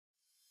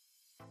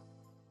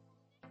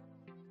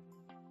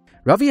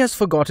Ravi has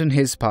forgotten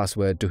his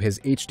password to his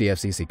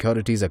HDFC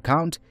Securities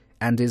account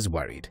and is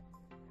worried.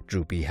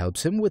 Droopy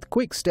helps him with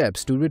quick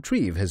steps to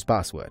retrieve his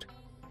password.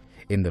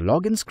 In the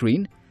login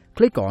screen,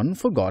 click on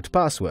Forgot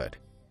Password.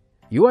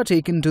 You are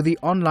taken to the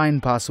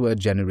online password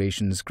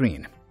generation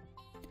screen.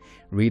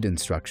 Read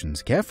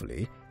instructions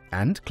carefully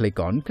and click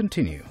on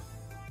Continue.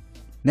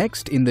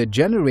 Next, in the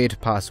Generate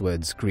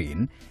Password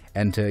screen,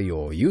 enter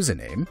your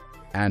username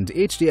and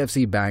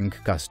HDFC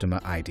Bank customer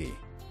ID.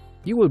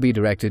 You will be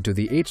directed to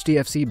the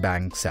HDFC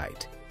Bank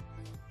site.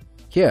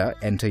 Here,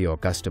 enter your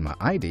customer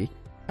ID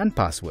and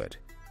password.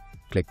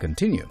 Click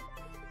Continue.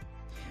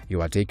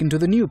 You are taken to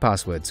the new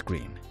password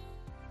screen.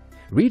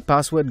 Read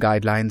password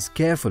guidelines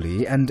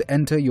carefully and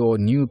enter your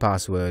new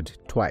password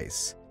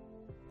twice.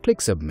 Click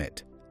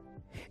Submit.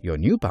 Your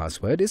new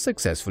password is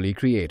successfully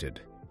created.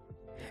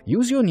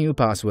 Use your new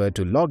password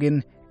to log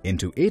in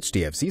into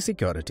HDFC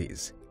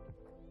Securities.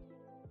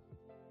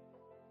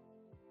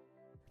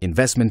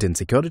 Investment in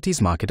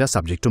securities market are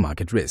subject to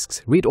market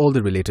risks. Read all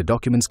the related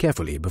documents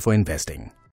carefully before investing.